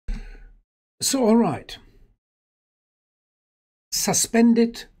So, all right.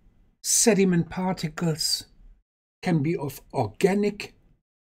 Suspended sediment particles can be of organic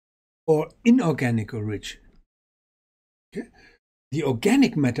or inorganic origin. Okay? The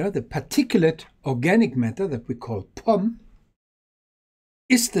organic matter, the particulate organic matter that we call POM,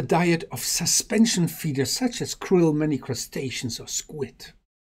 is the diet of suspension feeders such as krill, many crustaceans, or squid.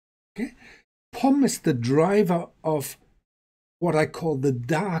 Okay? POM is the driver of what I call the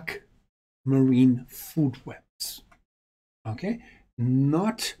dark marine food webs. Okay?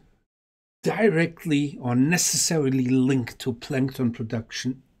 Not directly or necessarily linked to plankton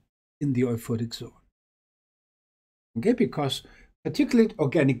production in the euphotic zone. Okay? Because particulate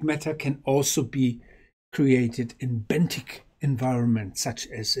organic matter can also be created in benthic environments, such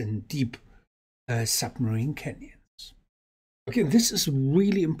as in deep submarine canyons. Okay, this is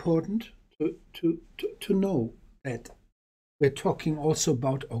really important to know that we're talking also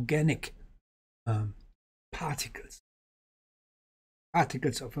about organic particles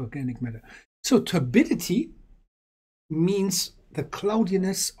of organic matter. So turbidity means the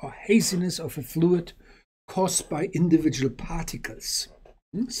cloudiness or haziness of a fluid caused by individual particles,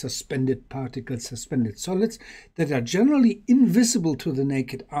 suspended particles, suspended solids that are generally invisible to the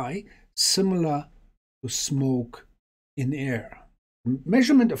naked eye, similar to smoke in air.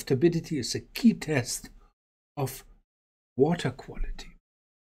 Measurement of turbidity is a key test of water quality.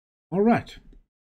 All right.